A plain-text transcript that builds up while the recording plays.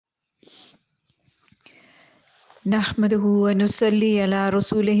नहमदुहु व नुसल्ली अला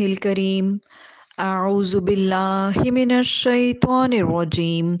रसूलिहिल करीम अऊज़ु बिल्लाहि मिनश शैतानिर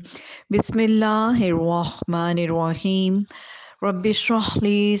रजीम बिस्मिल्लाहिर रहमानिर रहीम रब्बि इश्रह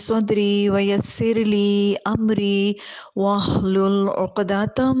ली सदरी व यस्सिर ली अमरी वहलुल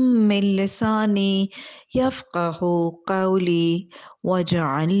उक़दतम मिन लिसानी यफ़क़हू क़ौली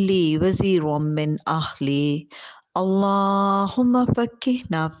वजअल ली वज़ीरम मिन अहली अल्लाहुम्मा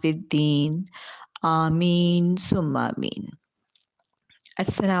फ़क्किहना फ़िद्दीन आमीन सुम्मा आमीन।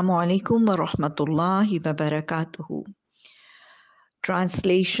 Assalamu alaikum wa rahmatullahi wa barakatuhu.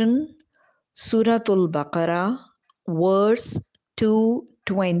 Translation Suratul Baqarah, verse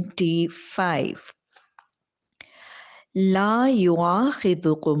 225. La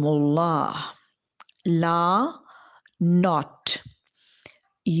yu'akhidhukumullah. La, not.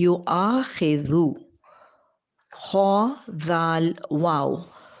 Yu'akhidhu. Kha, dhal, wow.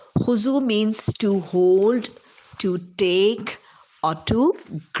 Khuzu means to hold, to take, or to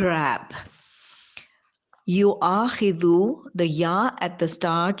grab. Yu'akhidhu, the ya at the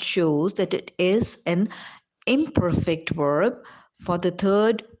start shows that it is an imperfect verb for the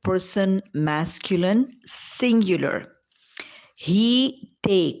third person masculine singular. He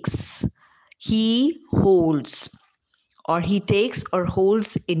takes, he holds, or he takes or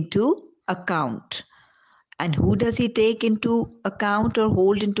holds into account. And who does he take into account or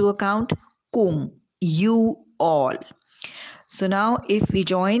hold into account? Kum, you all. So now if we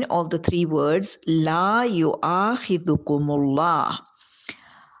join all the three words, La yu'akhidhukumullah.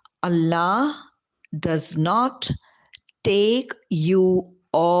 Allah does not take you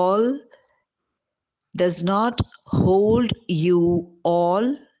all, does not hold you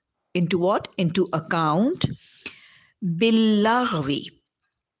all into what? Into account. Billaghwi.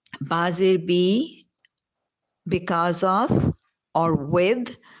 Bazir be because of or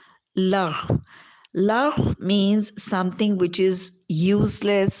with lagh. Lagh means something which is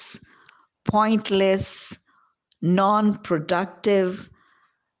useless, pointless, non-productive.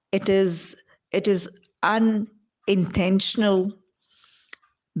 It is unintentional.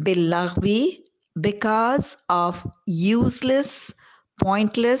 Billaghwi, because of useless,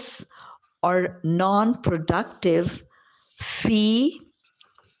 pointless, or non-productive. Fi,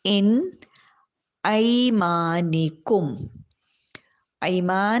 in aymanikum.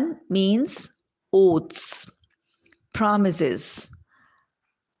 Ayman means oaths, promises.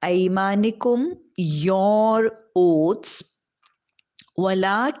 Aymanikum, your oaths.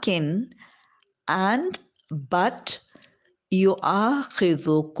 Walakin, and but,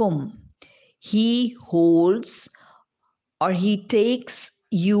 yu'akhidhukum, he holds or he takes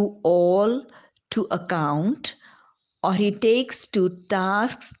you all to account, or he takes to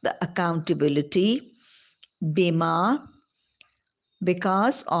tasks the accountability, bima,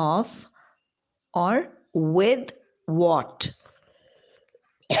 because of, or with what.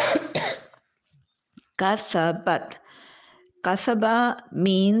 Kasabat. Kasaba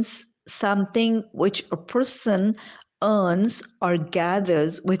means something which a person earns or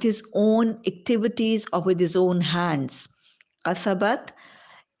gathers with his own activities or with his own hands. Kasabat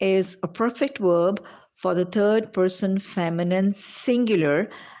is a perfect verb for the third person feminine singular,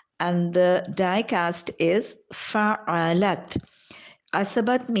 and the diacast is fa'alat.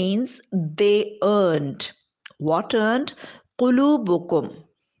 Kasabat means they earned. What earned? Qulubukum,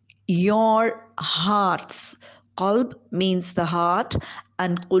 your hearts. Qalb means the heart,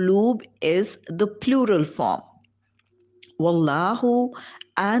 and qulub is the plural form. Wallahu,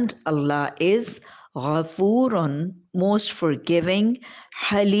 and Allah is Ghafurun, most forgiving,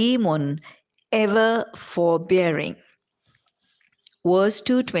 Halimun, ever forbearing. Verse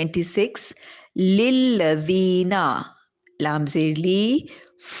 226, Lilladhina, Lamzirli,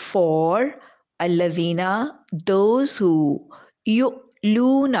 for Alladhina, those who,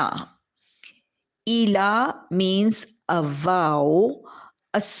 Yu'luna. Ila means a vow,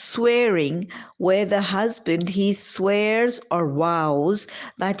 a swearing, where the husband he swears or vows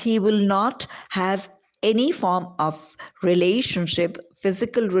that he will not have any form of relationship,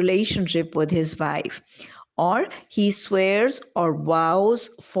 physical relationship with his wife, or he swears or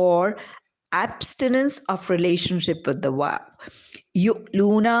vows for abstinence of relationship with the wife.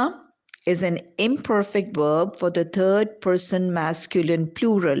 Yu'luna is an imperfect verb for the third person masculine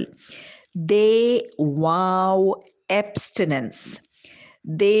plural. They vow abstinence.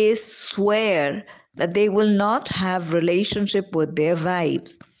 They swear that they will not have relationship with their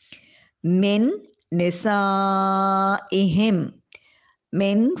wives. Min nisa'ihim.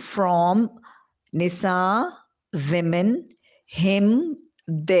 Min from nisa, women, him,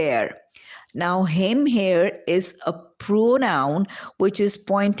 there. Now, him here is a pronoun which is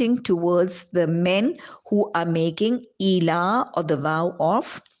pointing towards the men who are making ila or the vow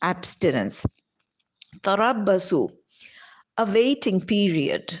of abstinence. Tarabbasu, a waiting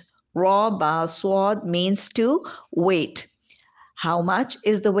period. Ra swad means to wait. How much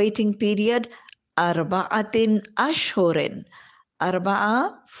is the waiting period? Arba'atin ashhurin.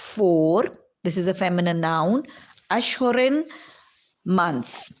 Arba'a, 4. This is a feminine noun. Ashhurin,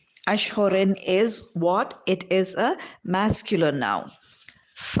 months. Ashhurin is what? It is a masculine noun.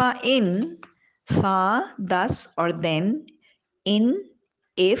 Fa, thus or then. In,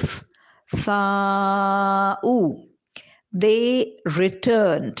 if. Fa'u, they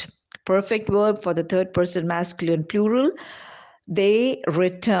returned. Perfect verb for the third person masculine plural. They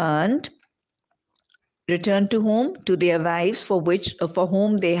returned. Returned to whom? To their wives for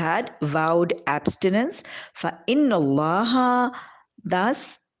whom they had vowed abstinence. فَإِنَّ اللَّهَ,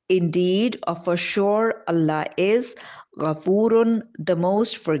 thus indeed or for sure Allah is Ghafurun, the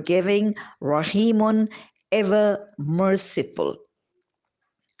most forgiving, Rahimun, ever merciful.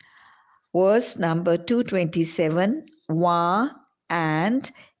 Verse number 227, wa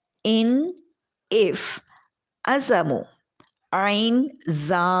and in, if. Azamu, ain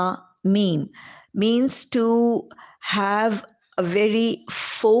za mim, means to have a very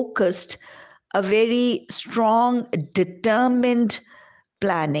focused, a very strong, determined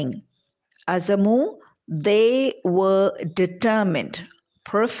planning. Azamu, they were determined.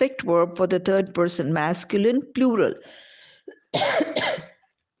 Perfect verb for the third person masculine plural.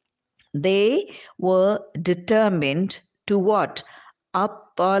 They were determined to what?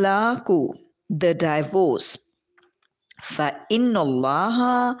 At-talaku, the divorce. فَإِنَّ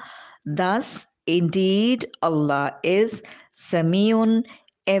اللَّهَ, thus indeed Allah is Samiun,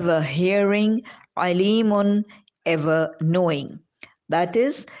 ever hearing, Alimun, ever knowing. That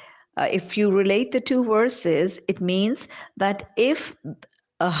is, if you relate the two verses, it means that if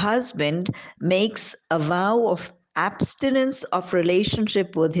a husband makes a vow of abstinence of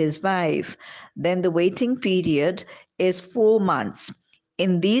relationship with his wife, then the waiting period is 4 months.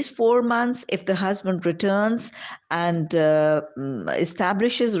 In these 4 months, if the husband returns and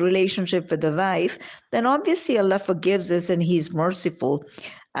establishes relationship with the wife, then obviously Allah forgives us and He's merciful.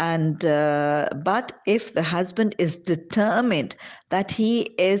 And but if the husband is determined that he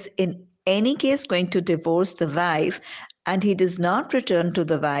is in any case going to divorce the wife and he does not return to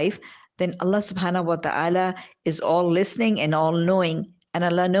the wife, then Allah subhanahu wa ta'ala is all listening and all knowing. And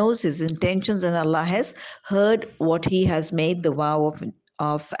Allah knows his intentions and Allah has heard what he has made the vow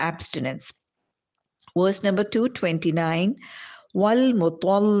of abstinence. Verse number 229, wal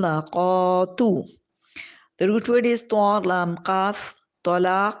mutallaqatu. The root word is lam qaf,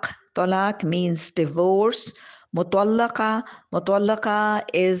 talaq. Talaq means divorce. Mutallaqa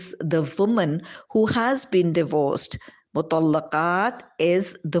is the woman who has been divorced. Mutallaqat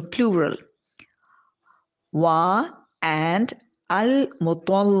is the plural. Wa and al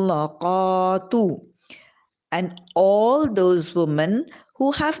mutallaqatu, and all those women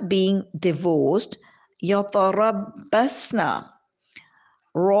who have been divorced, yatarabbasna,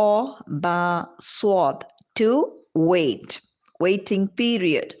 ra ba swad, to wait, waiting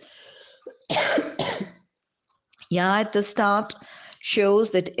period. Ya at the start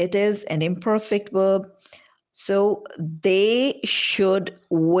shows that it is an imperfect verb, so they should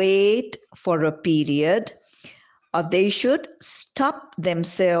wait for a period, or they should stop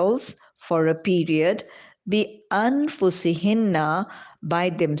themselves for a period, bi anfusihinna, by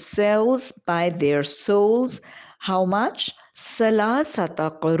themselves, by their souls. How much?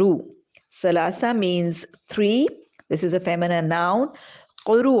 Salasata quru. Salasa means 3. This is a feminine noun.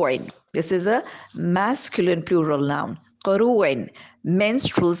 Quru'in, this is a masculine plural noun. Quru'in,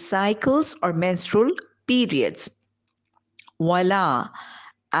 menstrual cycles or menstrual periods. Wala,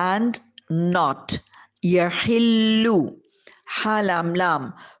 and not. Yahillu, halam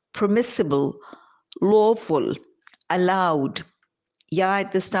lam, permissible, lawful, allowed. Ya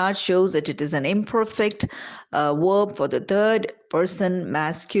at the start shows that it is an imperfect verb for the third person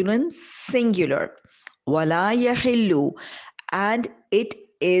masculine singular. Wala yahillu, and it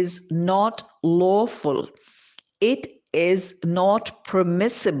is not lawful. It is not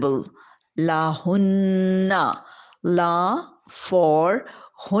permissible. La hunna, la for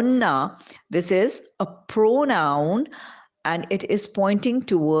hunna. This is a pronoun and it is pointing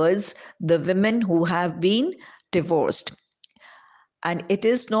towards the women who have been divorced. And it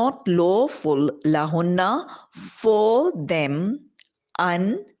is not lawful, lahunna, for them,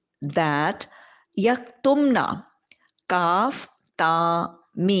 an, that, yaktumna, kaf, ta,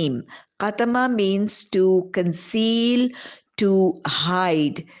 mim. Katama means to conceal, to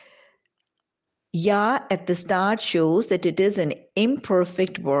hide. Ya at the start shows that it is an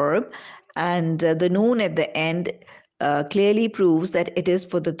imperfect verb, and the noon at the end clearly proves that it is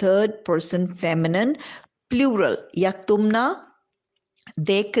for the third person feminine plural. Yaktumna,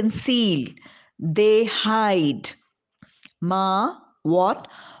 they conceal, they hide. Ma,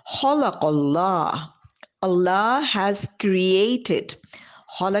 what? Khalaqallah. Allah has created.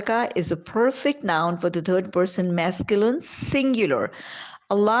 Khalaqa is a perfect noun for the third person masculine singular.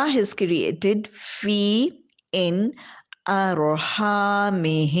 Allah has created fi in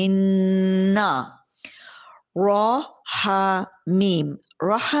arhamihinna. Ra ha mim.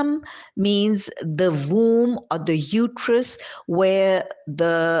 Raham means the womb or the uterus where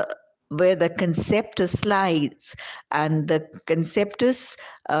the conceptus lies, and the conceptus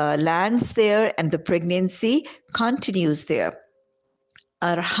lands there and the pregnancy continues there.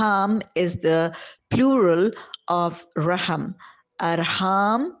 Arham is the plural of raham.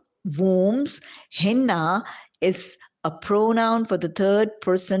 Arham, wombs. Hinna is a pronoun for the third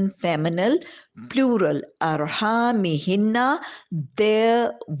person feminine plural. Arhamihinna,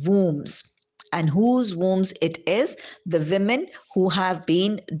 their wombs. And whose wombs it is? The women who have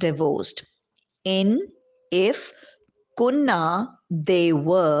been divorced. In, if, kunna, they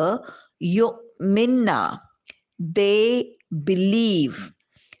were, yu'minna, they believe,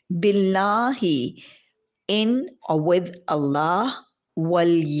 billahi, in or with Allah, wal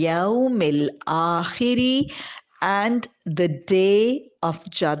yawmil akhiri, and the day of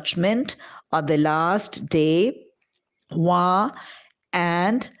judgment or the last day, wa,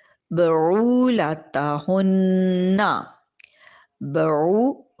 and bu'ulatahunna,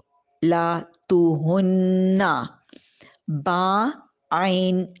 bu'ulatuhunna. Ba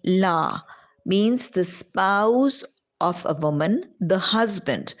Ain La means the spouse of a woman, the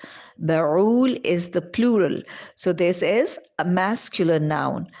husband. Ba'ul is the plural. So this is a masculine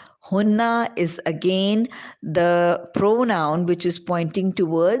noun. Hunna is again the pronoun which is pointing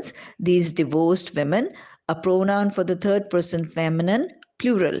towards these divorced women, a pronoun for the third person feminine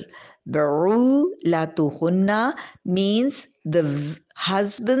plural. Ba'u latuhunna means the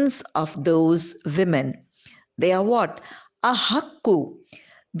husbands of those women. They are what? Ahakku.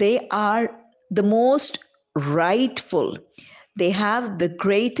 They are the most rightful. They have the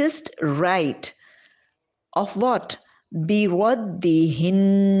greatest right of what?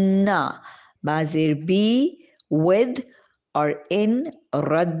 Biraddihinna. Bazir be with or in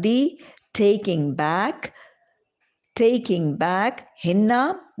raddi, taking back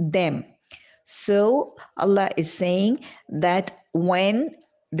hinna, them. So Allah is saying that when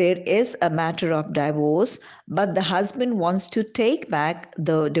there is a matter of divorce, but the husband wants to take back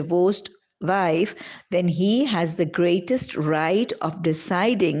the divorced wife, then he has the greatest right of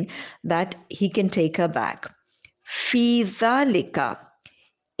deciding that he can take her back. Fi dhalika,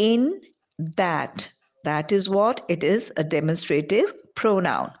 in that is what it is, a demonstrative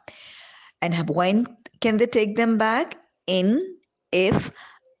pronoun. And when can they take them back? In, if,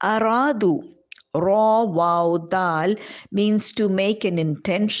 aradu. Raw wow dal means to make an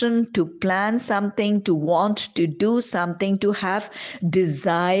intention, to plan something, to want to do something, to have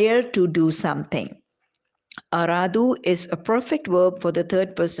desire to do something. Aradu is a perfect verb for the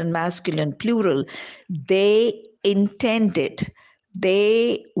third person masculine plural. They intended,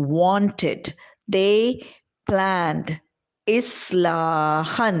 they wanted, they planned.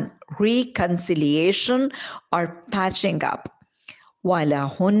 Islahan, reconciliation or patching up. Wala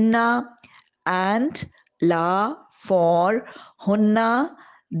hunna, and la, for hunna,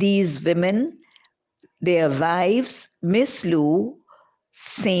 these women, their wives, mislu,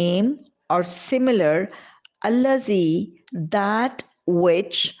 same or similar, allazi, that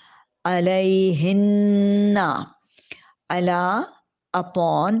which, alayhinna, ala,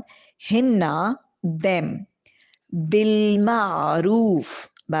 upon, hinna, them, bil ma'roof,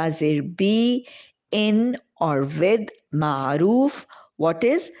 bazir be, in or with, ma'roof, what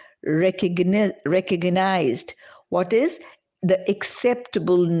is recognized, what is the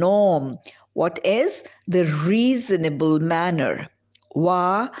acceptable norm, what is the reasonable manner.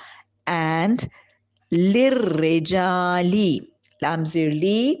 Wa, and lirrijali,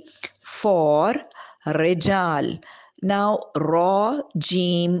 lamzirli, for rijal. Now ra,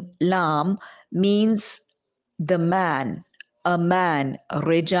 jim, lam means the man, a man.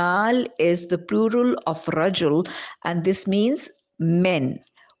 Rijal is the plural of rajul, and this means men.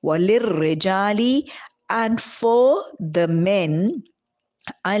 Walir rijali, and for the men,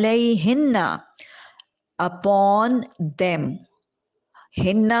 alayhinna, upon them.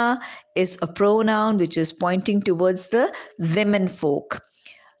 Hinna is a pronoun which is pointing towards the women folk.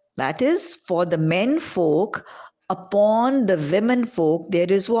 That is, for the men folk, upon the women folk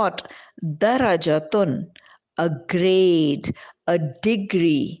there is what? Darajatun, a grade, a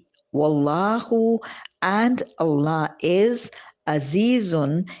degree. Wallahu, and Allah is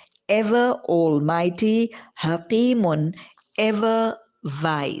Azizun, ever almighty, Hakimun, ever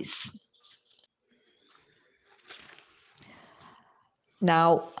wise.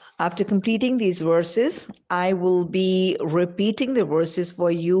 Now, after completing these verses, I will be repeating the verses for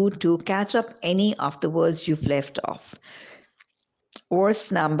you to catch up any of the words you've left off.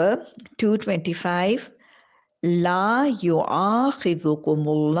 Verse number 225. La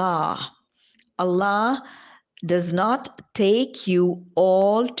yu'akhidhukumullah. Allah does not take you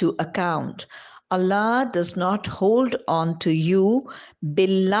all to account. Allah does not hold on to you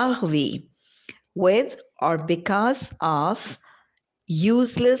billaghwi, with or because of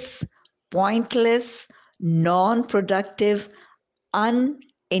useless, pointless, non-productive,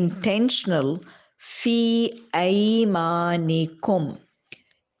 unintentional fi aymanikum,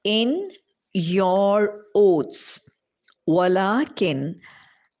 in your oaths. Walakin,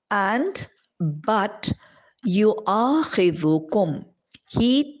 and but yu'akhidhukum,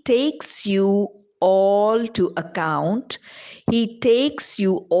 he takes you all to account, he takes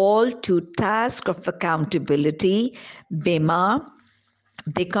you all to task of accountability, bima,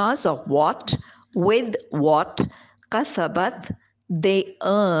 because of what, with what, kasabat, they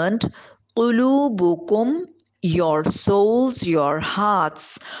earned, qulubukum, your souls, your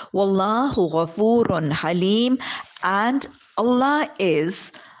hearts, wallahu ghafurun halim, and Allah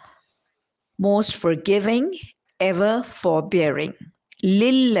is most forgiving, ever forbearing.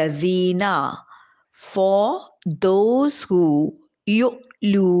 Lilladhina, for those who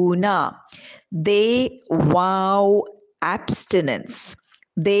yu'luna, they vow abstinence,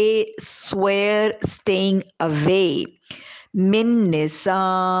 they swear staying away, min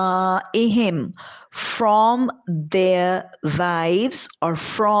nisa'ihim, from their wives or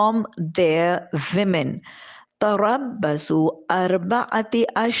from their women. Tarabbasu arba'ati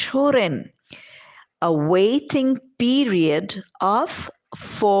ashhurin, a waiting period of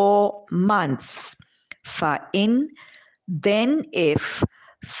 4 months. Fa'in, then if,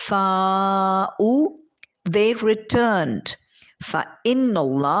 fa'u, they returned.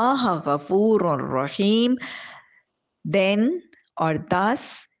 Fa'innallaha ghafurun rahim, then or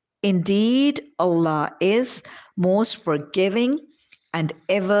thus, indeed Allah is most forgiving and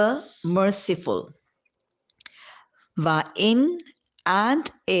ever merciful. Wa'in,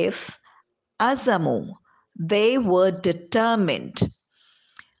 and if, azamu, they were determined.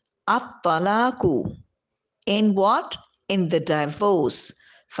 At-talaku, in what? In the divorce.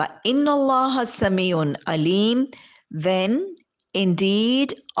 فَإِنَّ اللَّهَ سَمِيعٌ alim, then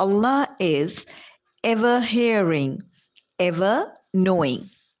indeed Allah is ever hearing, ever knowing.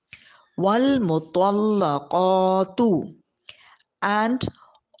 وَالْمُطَلَّقَاتُ, and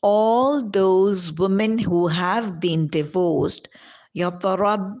all those women who have been divorced,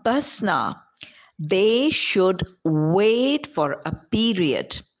 يَتَرَبَّصْنَ, they should wait for a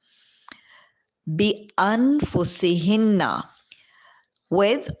period. بِأَنفُسِهِنَّ,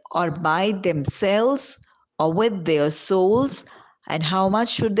 with or by themselves or with their souls. And how much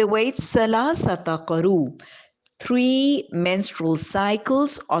should they wait? Salasata qaru, 3 menstrual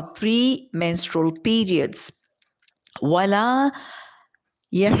cycles or 3 menstrual periods. Wala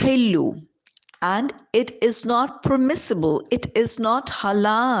yahillu, and it is not permissible, it is not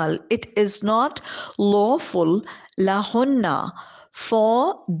halal, it is not lawful, lahunna,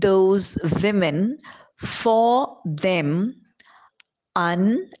 for those women, for them,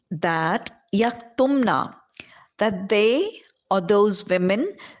 an, that, yaktumna, that they or those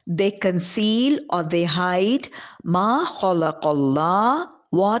women, they conceal or they hide ma khalaqallah,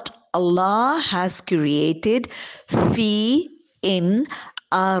 what Allah has created, fi, in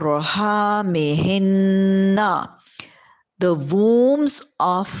arhamihinna, the wombs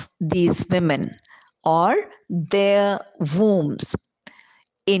of these women or their wombs.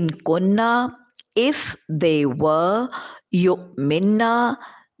 In kunna, if they were, yu'minna,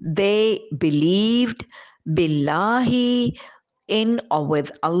 they believed, billahi, in or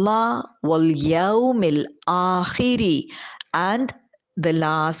with Allah, wal yawmil akhiri, and the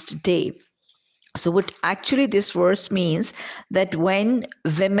last day. So what actually this verse means, that when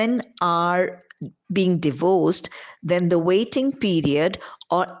women are being divorced, then the waiting period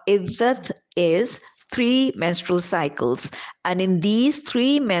or iddat is 3 menstrual cycles. And in these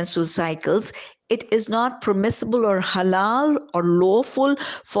 3 menstrual cycles, it is not permissible or halal or lawful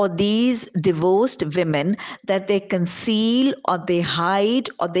for these divorced women that they conceal or they hide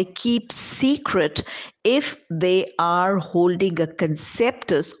or they keep secret if they are holding a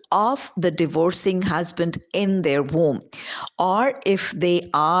conceptus of the divorcing husband in their womb, or if they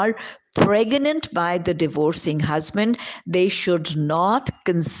are pregnant by the divorcing husband, they should not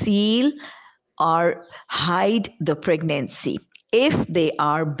conceal or hide the pregnancy if they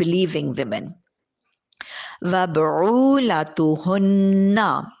are believing women.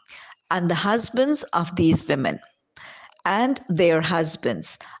 وَبُعُولَتُهُنَّ, and the husbands of these women and their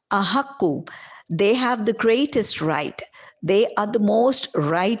husbands, ahaku, they have the greatest right, they are the most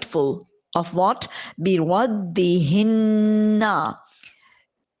rightful of what? بِرَدِّهِنَّ,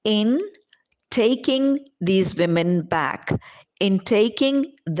 in taking these women back, in taking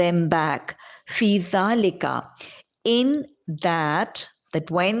them back, fi dhalika, in that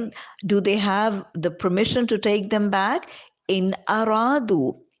when do they have the permission to take them back? In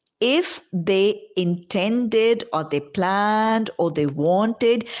aradu, if they intended or they planned or they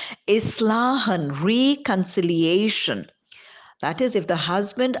wanted islahan, reconciliation. That is, if the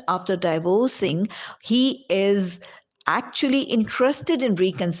husband, after divorcing, he is actually interested in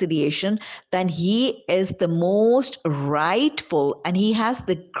reconciliation, then he is the most rightful and he has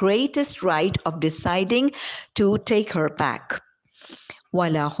the greatest right of deciding to take her back.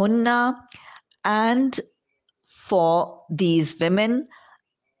 Walahunna, and for these women,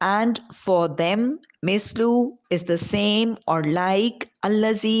 and for them, mislu is the same or like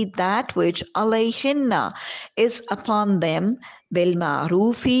allazi, that which alayhinna is upon them, bil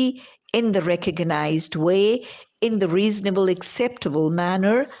ma'rufi, in the recognized way, in the reasonable acceptable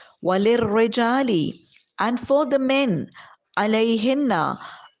manner, walir rijali, and for the men, alayhinna,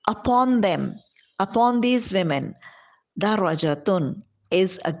 upon them, upon these women, darajatun,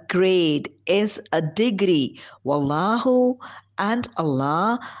 is a grade, is a degree. Wallahu, and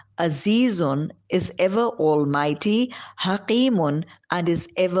Allah, Azizun, is ever almighty, Hakimun, and is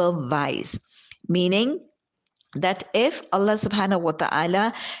ever wise. Meaning that if Allah subhanahu wa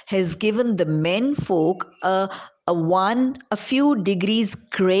ta'ala has given the men folk a few degrees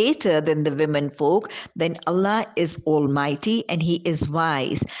greater than the women folk, then Allah is almighty and he is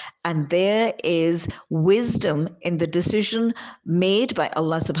wise, and there is wisdom in the decision made by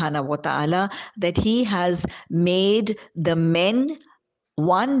Allah subhanahu wa ta'ala that he has made the men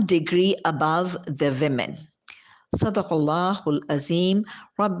 1 degree above the women. صدق الله العظيم.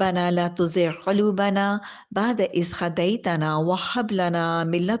 ربنا لا تزغ قلوبنا بعد إذ هديتنا وهب لنا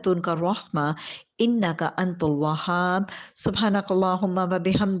من لدنك الرحمة إنك أنت الوهاب. سبحانك اللهم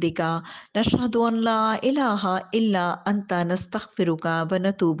وبحمدك نشهد أن لا إله إلا أنت نستغفرك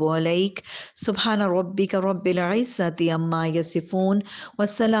ونتوب إليك. سبحان ربك رب العزة عما يصفون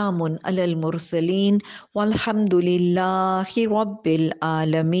وسلام على المرسلين والحمد لله رب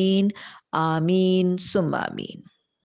العالمين. آمين ثم آمين.